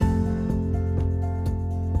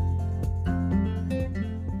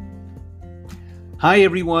Hi,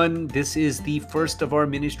 everyone. This is the first of our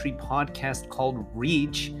ministry podcast called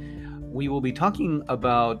Reach. We will be talking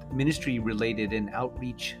about ministry related and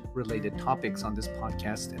outreach related topics on this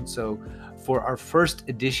podcast. And so, for our first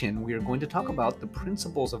edition, we are going to talk about the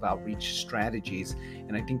principles of outreach strategies.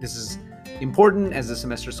 And I think this is important as the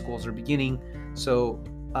semester schools are beginning. So,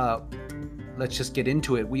 let's just get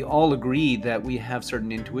into it. We all agree that we have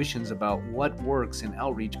certain intuitions about what works in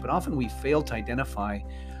outreach, but often we fail to identify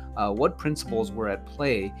what principles were at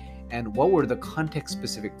play and what were the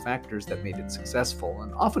context-specific factors that made it successful.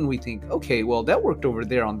 And often we think, okay, well, that worked over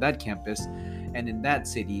there on that campus and in that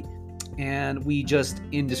city, and we just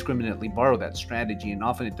indiscriminately borrow that strategy. And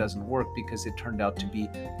often it doesn't work because it turned out to be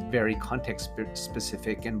very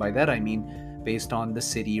context-specific. And by that I mean based on the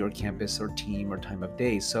city or campus or team or time of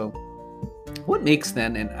day. So what makes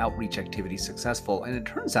then an outreach activity successful? And it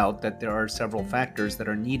turns out that there are several factors that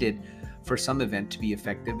are needed for some event to be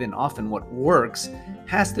effective, and often what works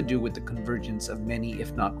has to do with the convergence of many,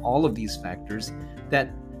 if not all of these factors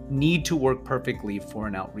that need to work perfectly for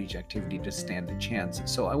an outreach activity to stand a chance.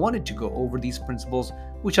 So I wanted to go over these principles,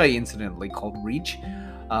 which I incidentally called REACH.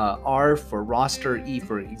 R for roster, E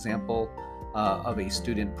for example of a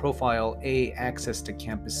student profile, A, access to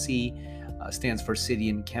campus, C stands for city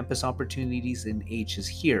and campus opportunities, and H is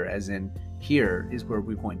here, as in here is where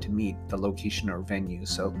we're going to meet, the location or venue.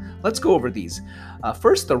 So let's go over these.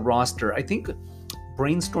 First, the roster. I think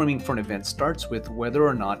brainstorming for an event starts with whether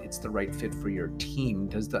or not it's the right fit for your team.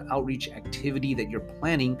 Does the outreach activity that you're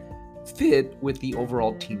planning fit with the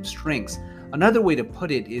overall team strengths? Another way to put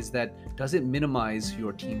it is that, does it minimize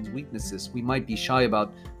your team's weaknesses? We might be shy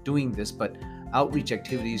about doing this, but outreach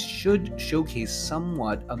activities should showcase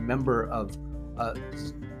somewhat a member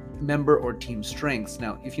or team strengths.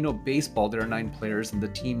 Now, if you know baseball, there are 9 players, and the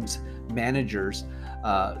team's managers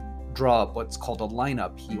draw up what's called a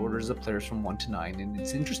lineup. He orders the players from 1 to 9, and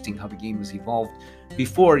it's interesting how the game has evolved.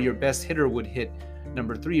 Before, your best hitter would hit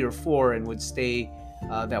number 3 or 4 and would stay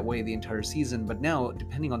that way the entire season. But now,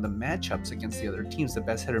 depending on the matchups against the other teams, the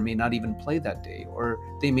best hitter may not even play that day, or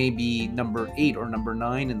they may be number 8 or number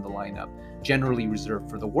 9 in the lineup, generally reserved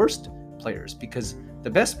for the worst players, because the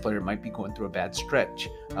best player might be going through a bad stretch,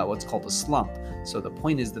 what's called a slump. So the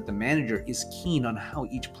point is that the manager is keen on how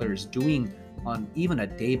each player is doing on even a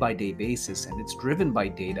day-by-day basis, and it's driven by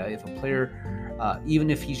data. If a player, even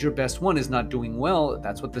if he's your best one, is not doing well,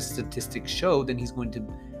 that's what the statistics show, then he's going to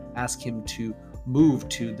ask him to move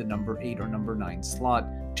to the number 8 or number 9 slot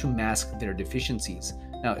to mask their deficiencies.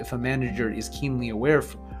 Now, if a manager is keenly aware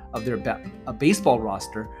of their baseball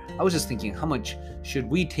roster, I was just thinking, how much should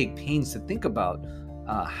we take pains to think about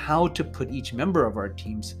how to put each member of our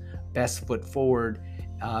team's best foot forward,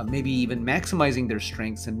 maybe even maximizing their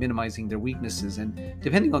strengths and minimizing their weaknesses. And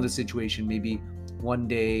depending on the situation, maybe one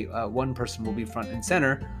day one person will be front and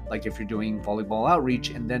center, like if you're doing volleyball outreach,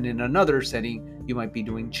 and then in another setting you might be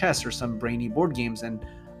doing chess or some brainy board games, and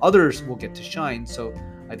others will get to shine. So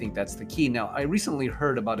I think that's the key. Now, I recently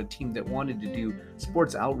heard about a team that wanted to do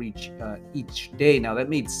sports outreach each day. Now, that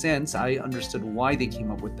made sense. I understood why they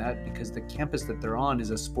came up with that, because the campus that they're on is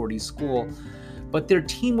a sporty school, but their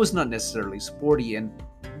team was not necessarily sporty, and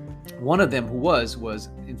one of them who was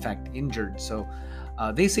in fact injured. So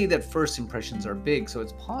they say that first impressions are big, so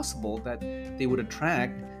it's possible that they would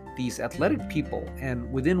attract these athletic people,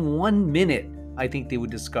 and within 1 minute, I think they would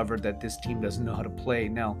discover that this team doesn't know how to play.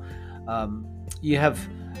 Now, you have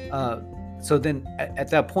so then at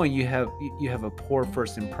that point you have a poor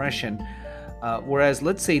first impression. Whereas,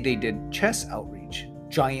 let's say they did chess outreach,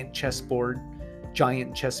 giant chessboard,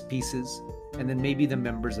 giant chess pieces, and then maybe the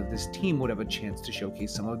members of this team would have a chance to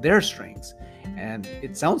showcase some of their strengths. And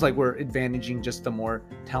it sounds like we're advantaging just the more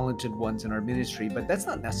talented ones in our ministry, but that's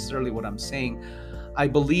not necessarily what I'm saying. I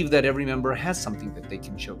believe that every member has something that they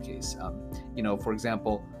can showcase. For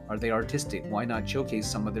example, are they artistic? Why not showcase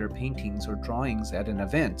some of their paintings or drawings at an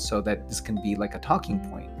event, so that this can be like a talking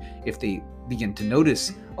point? If they begin to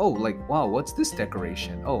notice, oh, like, wow, what's this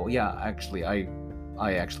decoration? Oh yeah, actually, I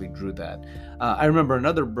actually drew that. I remember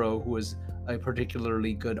another bro who was a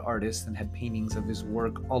particularly good artist and had paintings of his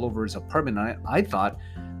work all over his apartment. I thought,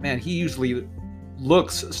 man, he usually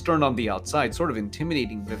looks stern on the outside, sort of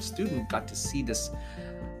intimidating. But if a student got to see this,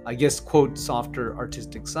 I guess, quote, softer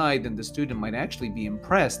artistic side, then the student might actually be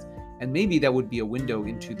impressed. And maybe that would be a window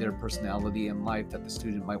into their personality and life that the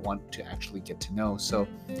student might want to actually get to know. So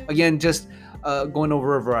again, just going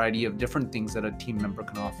over a variety of different things that a team member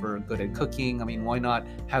can offer. Good at cooking. I mean, why not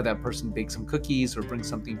have that person bake some cookies or bring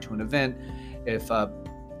something to an event? If a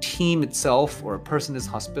team itself or a person is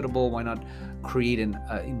hospitable, why not create an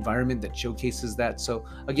environment that showcases that? So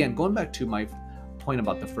again, going back to my point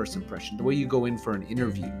about the first impression, the way you go in for an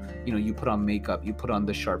interview. You put on makeup, you put on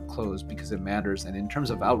the sharp clothes because it matters. And in terms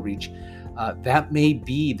of outreach, that may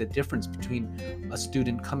be the difference between a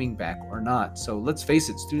student coming back or not. So let's face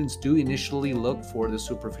it, students do initially look for the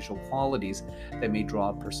superficial qualities that may draw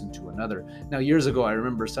a person to another. Now, years ago, I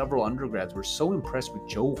remember several undergrads were so impressed with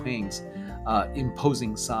Joe Huang's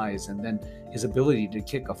imposing size, and then his ability to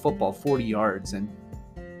kick a football 40 yards. And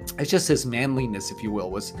it's just his manliness, if you will,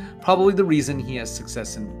 was probably the reason he has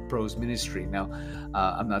success in Bro's ministry. Now,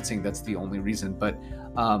 I'm not saying that's the only reason, but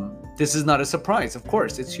this is not a surprise. Of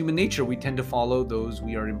course, it's human nature. We tend to follow those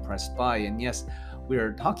we are impressed by. And yes, we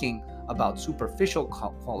are talking about superficial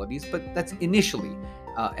qualities, but that's initially.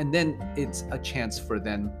 And then it's a chance for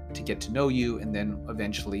them to get to know you and then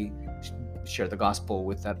eventually share the gospel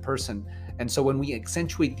with that person. And so when we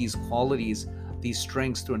accentuate these qualities, these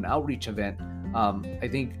strengths through an outreach event, I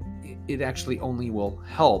think it actually only will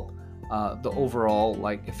help the overall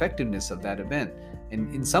effectiveness of that event.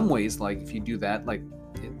 And in some ways, if you do that,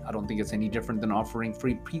 I don't think it's any different than offering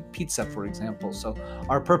free pizza, for example. So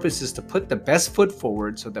our purpose is to put the best foot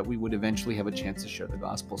forward so that we would eventually have a chance to share the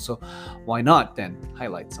gospel. So why not then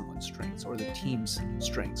highlight someone's strengths or the team's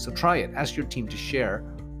strengths? So try it. Ask your team to share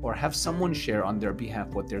or have someone share on their behalf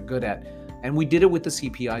what they're good at. And we did it with the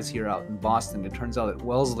CPIs here out in Boston. It turns out that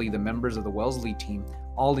Wellesley, the members of the Wellesley team,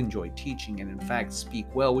 all enjoy teaching and in fact speak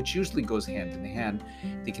well, which usually goes hand in hand.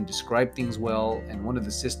 They can describe things well. And one of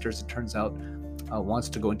the sisters, it turns out, wants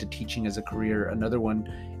to go into teaching as a career. Another one,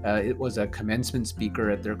 it was a commencement speaker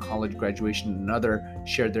at their college graduation. Another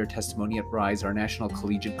shared their testimony at RISE, our National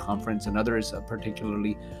Collegiate Conference. Another is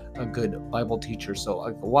particularly a good Bible teacher. So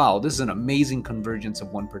wow, this is an amazing convergence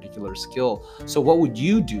of one particular skill. So what would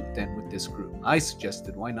you do then with this group? I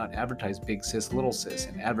suggested, why not advertise Big Sis, Little Sis,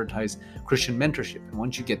 and advertise Christian mentorship? And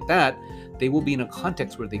once you get that, they will be in a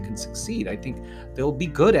context where they can succeed. I think they'll be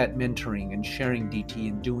good at mentoring and sharing DT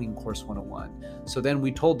and doing Course 101. So then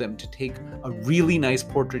we told them to take a really nice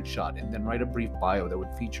portrait shot and then write a brief bio that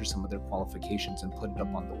would feature some of their qualifications and put it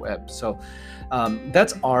up on the web. So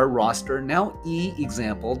that's our roster. Now,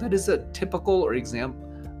 example, that is a typical or example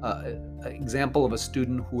of a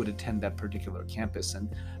student who would attend that particular campus. And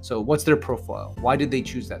so what's their profile? Why did they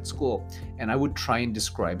choose that school? And I would try and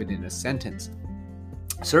describe it in a sentence.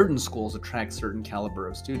 Certain schools attract certain caliber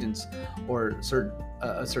of students or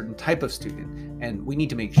a certain type of student, and we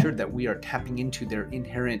need to make sure that we are tapping into their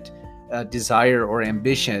inherent desire or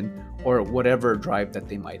ambition or whatever drive that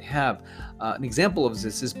they might have. An example of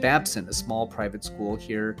this is Babson, a small private school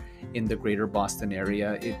here in the greater Boston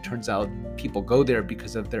area. It turns out people go there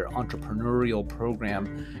because of their entrepreneurial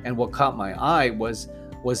program, and what caught my eye was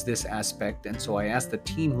this aspect. And so I asked the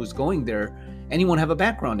team who's going there, anyone have a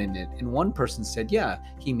background in it? And one person said, yeah,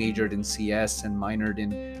 he majored in CS and minored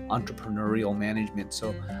in entrepreneurial management.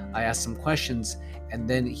 So I asked some questions, and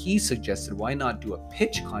then he suggested, why not do a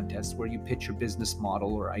pitch contest where you pitch your business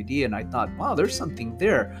model or idea? And I thought, wow, there's something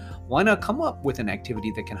there. Why not come up with an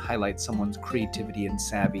activity that can highlight someone's creativity and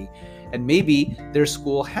savvy? And maybe their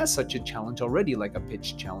school has such a challenge already, like a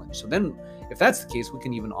pitch challenge. So then if that's the case, we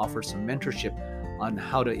can even offer some mentorship on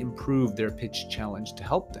how to improve their pitch challenge to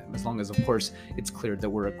help them, as long as, of course, it's clear that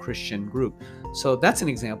we're a Christian group. So that's an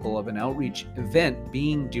example of an outreach event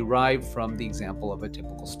being derived from the example of a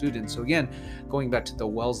typical student. So again, going back to the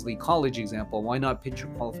Wellesley College example, why not pitch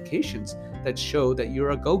your qualifications that show that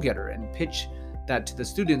you're a go-getter and pitch that to the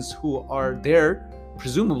students who are there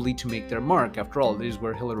presumably to make their mark. After all, this is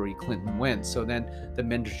where Hillary Clinton went. So then the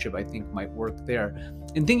mentorship, I think, might work there.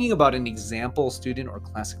 In thinking about an example student or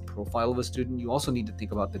classic profile of a student, you also need to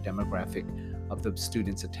think about the demographic of the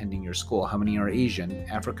students attending your school. How many are Asian,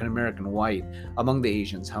 African American, white? Among the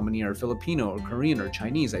Asians, how many are Filipino or Korean or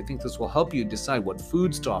Chinese? I think this will help you decide what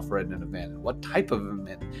foods to offer at an event, what type of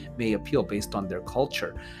event may appeal based on their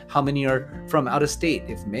culture. How many are from out of state?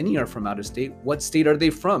 If many are from out of state, what state are they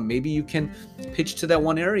from? Maybe you can pitch to that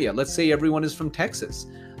one area. Let's say everyone is from Texas.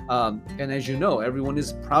 And as you know, everyone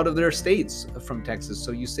is proud of their states from Texas.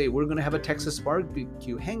 So you say, we're going to have a Texas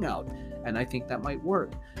barbecue hangout. And I think that might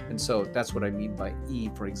work. And so that's what I mean by E,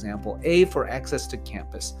 for example. A, for access to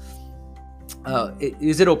campus.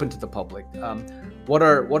 Is it open to the public? What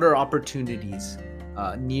are opportunities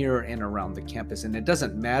near and around the campus? And it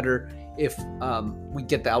doesn't matter if we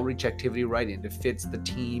get the outreach activity right and it fits the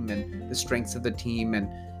team and the strengths of the team and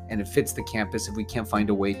it fits the campus if we can't find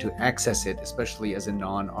a way to access it, especially as a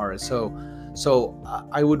non-RSO. So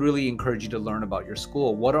I would really encourage you to learn about your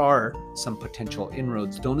school. What are some potential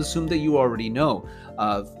inroads? Don't assume that you already know.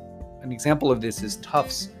 An example of this is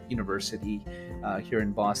Tufts University here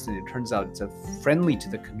in Boston. It turns out it's friendly to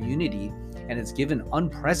the community, and it's given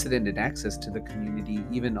unprecedented access to the community,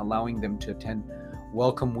 even allowing them to attend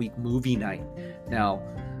Welcome Week movie night. Now,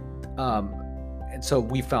 and so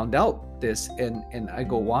we found out this, and I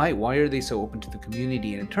go, why are they so open to the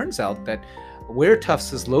community? And it turns out that where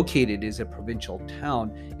Tufts is located is a provincial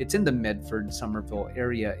town. It's in the Medford, Somerville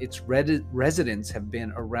area. Its residents have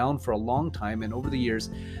been around for a long time, and over the years,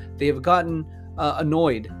 they have gotten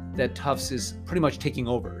annoyed that Tufts is pretty much taking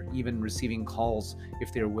over, even receiving calls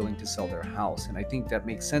if they're willing to sell their house. And I think that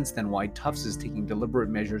makes sense then why Tufts is taking deliberate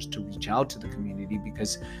measures to reach out to the community,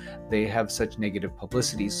 because they have such negative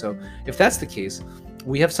publicity. So if that's the case,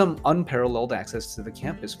 we have some unparalleled access to the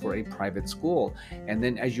campus for a private school. And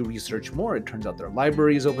then as you research more, it turns out their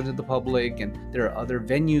library is open to the public, and there are other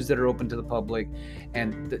venues that are open to the public,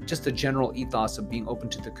 and just the general ethos of being open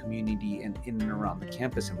to the community and in and around the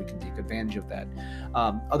campus, and we can take advantage of that.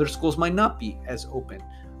 Other schools might not be as open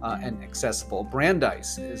and accessible.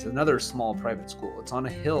 Brandeis is another small private school. It's on a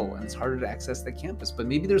hill and it's harder to access the campus, but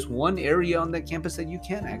maybe there's one area on that campus that you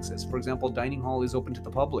can access. For example, dining hall is open to the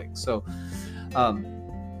public. So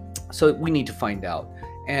we need to find out.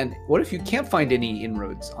 And what if you can't find any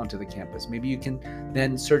inroads onto the campus? Maybe you can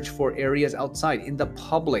then search for areas outside in the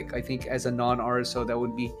public. I think as a non-RSO, that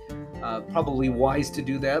would be probably wise to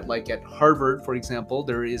do that. Like at Harvard, for example,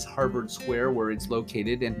 there is Harvard Square where it's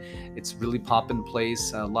located, and it's really poppin'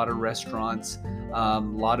 place, a lot of restaurants, a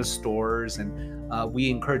lot of stores, and we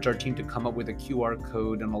encourage our team to come up with a QR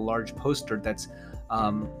code and a large poster that's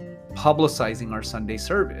publicizing our Sunday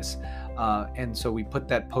service. And so we put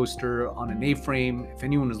that poster on an A-frame if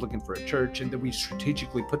anyone is looking for a church, and then we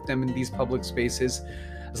strategically put them in these public spaces,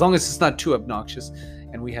 as long as it's not too obnoxious.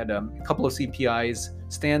 And we had a couple of CPIs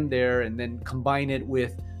stand there and then combine it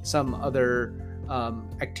with some other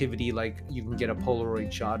activity, like you can get a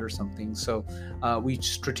Polaroid shot or something. So we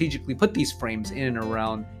strategically put these frames in and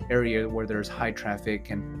around area where there's high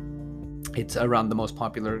traffic, and it's around the most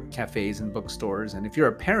popular cafes and bookstores. And if you're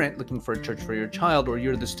a parent looking for a church for your child, or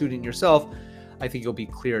you're the student yourself, I think it'll be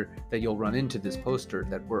clear that you'll run into this poster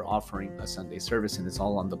that we're offering a Sunday service, and it's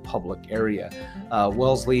all on the public area.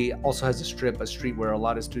 Wellesley also has a street where a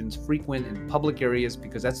lot of students frequent in public areas,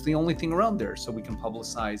 because that's the only thing around there. So we can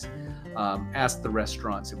publicize, ask the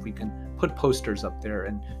restaurants if we can put posters up there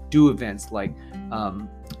and do events like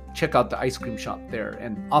check out the ice cream shop there.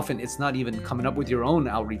 And often it's not even coming up with your own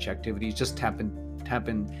outreach activities, just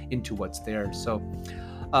tapping into what's there. So,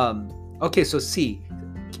 okay, so C,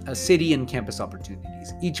 city and campus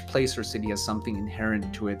opportunities. Each place or city has something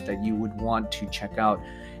inherent to it that you would want to check out.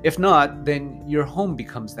 If not, then your home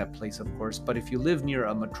becomes that place, of course. But if you live near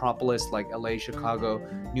a metropolis like LA, Chicago,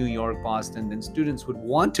 New York, Boston, then students would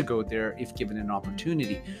want to go there if given an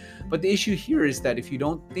opportunity. But the issue here is that if you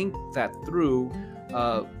don't think that through,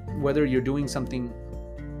 whether you're doing something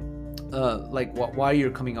like why you're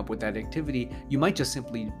coming up with that activity, you might just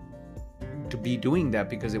simply to be doing that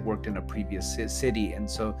because it worked in a previous city. And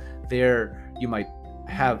so there you might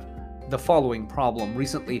have the following problem.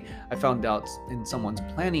 Recently, I found out in someone's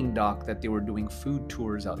planning doc that they were doing food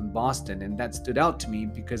tours out in Boston, and that stood out to me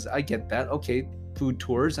because I get that. Okay, food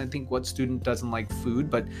tours. I think what student doesn't like food,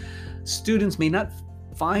 but students may not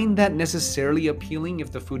find that necessarily appealing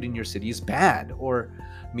if the food in your city is bad or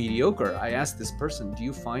mediocre. I asked this person, do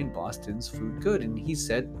you find Boston's food good? And he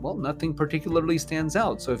said, well, nothing particularly stands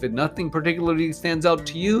out. So if nothing particularly stands out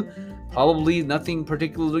to you, probably nothing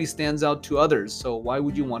particularly stands out to others. So why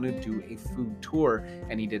would you want to do a food tour?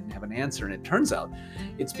 And he didn't have an answer. And it turns out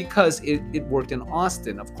it's because it worked in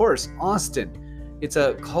Austin. Of course, Austin, it's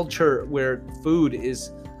a culture where food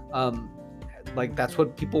is like that's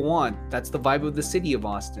what people want. That's the vibe of the city of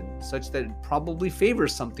Austin, such that it probably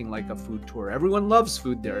favors something like a food tour. Everyone loves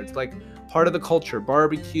food there. It's like part of the culture,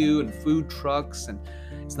 barbecue and food trucks. And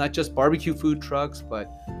it's not just barbecue food trucks, but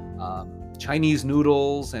Chinese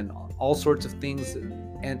noodles and all sorts of things.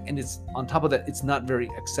 And it's on top of that, it's not very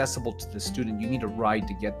accessible to the student. You need a ride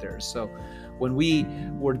to get there. So when we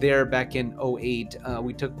were there back in 2008,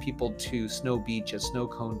 we took people to Snow Beach, a snow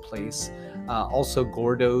cone place, also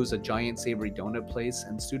Gordo's, a giant savory donut place,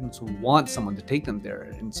 and students who want someone to take them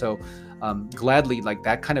there. And so gladly, like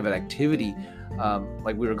that kind of an activity,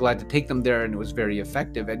 like we were glad to take them there, and it was very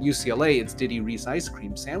effective. At UCLA, it's Diddy Reese ice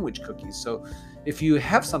cream sandwich cookies. So if you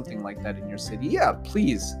have something like that in your city, yeah,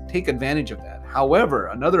 please take advantage of that. However,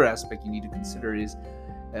 another aspect you need to consider is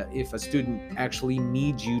if a student actually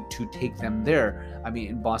needs you to take them there. I mean,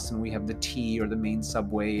 in Boston, we have the T or the main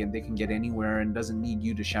subway, and they can get anywhere and doesn't need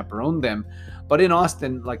you to chaperone them. But in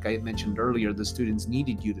Austin, like I mentioned earlier, the students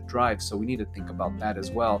needed you to drive. So we need to think about that as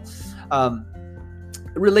well.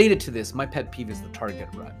 Related to this, my pet peeve is the Target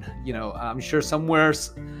run. You know, I'm sure somewhere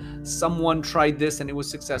someone tried this and it was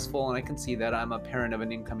successful, and I can see that. I'm a parent of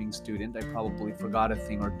an incoming student. I probably forgot a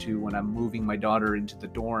thing or two when I'm moving my daughter into the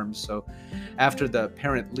dorm. So after the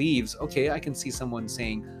parent leaves, okay, I can see someone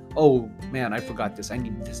saying, oh man, I forgot this. I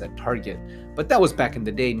need this at Target. But that was back in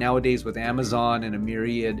the day. Nowadays, with Amazon and a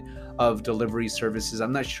myriad of delivery services,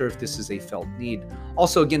 I'm not sure if this is a felt need.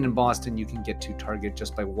 Also, again, in Boston, you can get to Target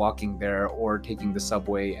just by walking there or taking the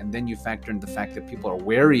subway. And then you factor in the fact that people are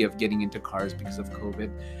wary of getting into cars because of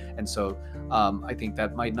COVID. And so I think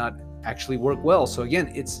that might not actually work well. So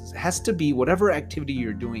again, it has to be whatever activity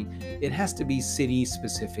you're doing, it has to be city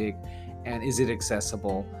specific. And is it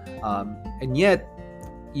accessible? And yet,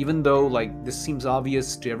 even though like this seems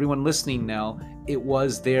obvious to everyone listening now, it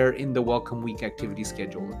was there in the Welcome Week activity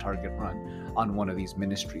schedule, the Target run on one of these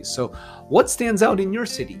ministries. So what stands out in your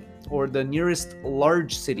city or the nearest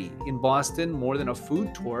large city? In Boston, more than a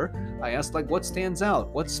food tour, I asked like what stands out?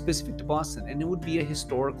 What's specific to Boston? And it would be a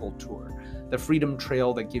historical tour. The Freedom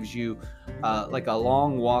Trail that gives you like a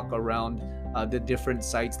long walk around the different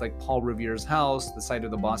sites like Paul Revere's house, the site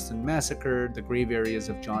of the Boston Massacre, the grave areas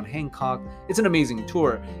of John Hancock. It's an amazing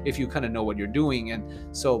tour if you kind of know what you're doing.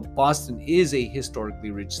 And so Boston is a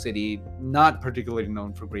historically rich city, not particularly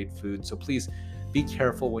known for great food. So please be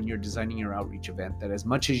careful when you're designing your outreach event that as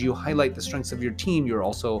much as you highlight the strengths of your team, you're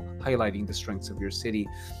also highlighting the strengths of your city.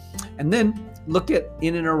 And then look at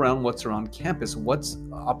in and around what's around campus. What's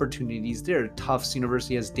opportunities there? Tufts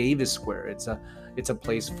University has Davis Square. It's a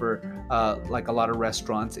place for like a lot of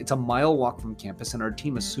restaurants. It's a mile walk from campus, and our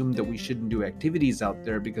team assumed that we shouldn't do activities out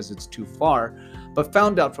there because it's too far, but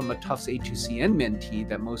found out from a Tufts A2CN mentee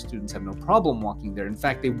that most students have no problem walking there. In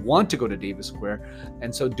fact, they want to go to Davis Square,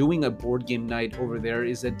 and so doing a board game night over there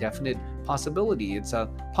is a definite possibility. It's a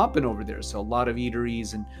poppin' over there, so a lot of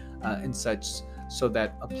eateries and such, so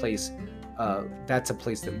that a place that's a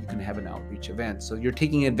place that you can have an outreach event. So you're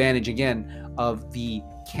taking advantage again of the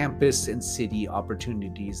campus and city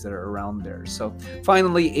opportunities that are around there. So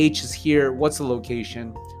finally, H is here. What's the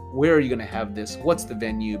location? Where are you going to have this? What's the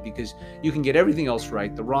venue? Because you can get everything else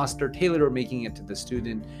right, the roster, tailor making it to the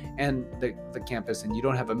student and the campus, and you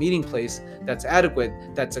don't have a meeting place that's adequate,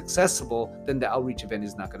 that's accessible, then the outreach event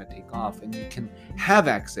is not going to take off. And you can have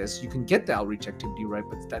access, you can get the outreach activity right,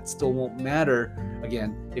 but that still won't matter,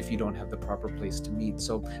 again, if you don't have the proper place to meet.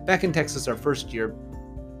 So back in Texas, our first year,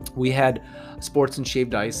 we had sports and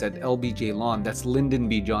shaved ice at LBJ Lawn. That's Lyndon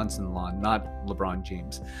B. Johnson Lawn, not LeBron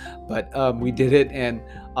James. But we did it, and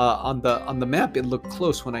on the map, it looked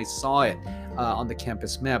close when I saw it on the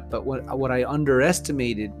campus map. But what I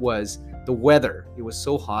underestimated was the weather. It was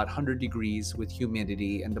so hot, 100 degrees with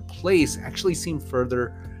humidity, and the place actually seemed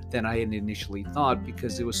further than I had initially thought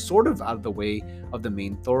because it was sort of out of the way of the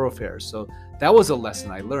main thoroughfare. So that was a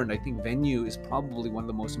lesson I learned. I think venue is probably one of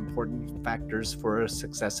the most important factors for a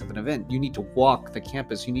success of an event. You need to walk the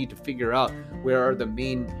campus. You need to figure out where are the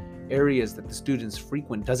main areas that the students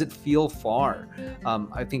frequent. Does it feel far?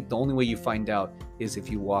 I think the only way you find out is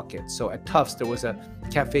if you walk it. So at Tufts, there was a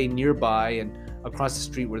cafe nearby and across the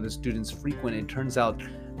street where the students frequent. It turns out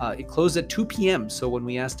it closed at 2 p.m. So when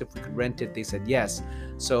we asked if we could rent it, they said yes.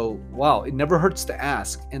 So wow, it never hurts to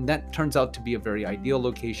ask. And that turns out to be a very ideal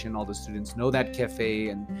location. All the students know that cafe,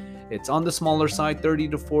 and it's on the smaller side, 30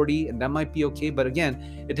 to 40, and that might be okay. But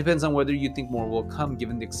again, it depends on whether you think more will come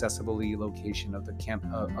given the accessibility location of the camp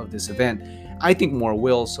of this event. I think more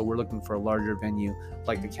will, so we're looking for a larger venue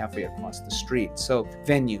like the cafe across the street. So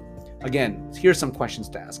venue. Again, here's some questions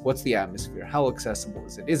to ask. What's the atmosphere? How accessible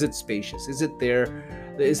is it? Is it spacious? Is it there?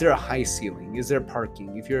 Is there a high ceiling? Is there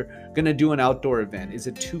parking? If you're going to do an outdoor event, is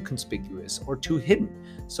it too conspicuous or too hidden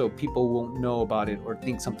so people won't know about it or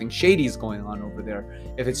think something shady is going on over there?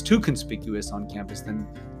 If it's too conspicuous on campus, then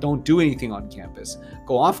don't do anything on campus.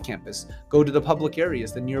 Go off campus. Go to the public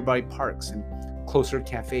areas, the nearby parks and closer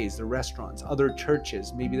cafes, the restaurants, other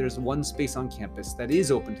churches. Maybe there's one space on campus that is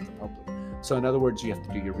open to the public. So in other words, you have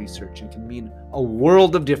to do your research, and can mean a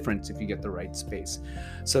world of difference if you get the right space.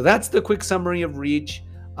 So that's the quick summary of Reach.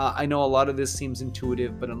 I know a lot of this seems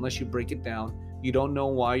intuitive, but unless you break it down, you don't know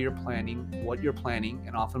why you're planning, what you're planning.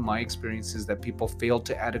 And often my experience is that people fail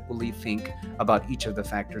to adequately think about each of the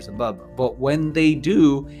factors above. But when they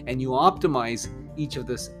do, and you optimize each of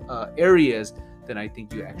these areas, then I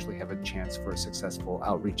think you actually have a chance for a successful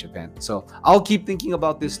outreach event. So I'll keep thinking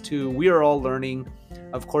about this too. We are all learning.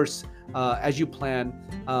 Of course, as you plan,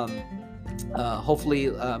 hopefully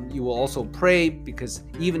you will also pray, because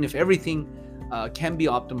even if everything can be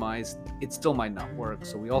optimized, it still might not work.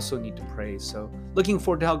 So we also need to pray. So looking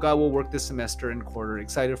forward to how God will work this semester and quarter.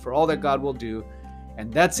 Excited for all that God will do.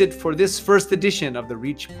 And that's it for this first edition of the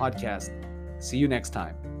Reach podcast. See you next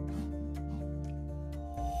time.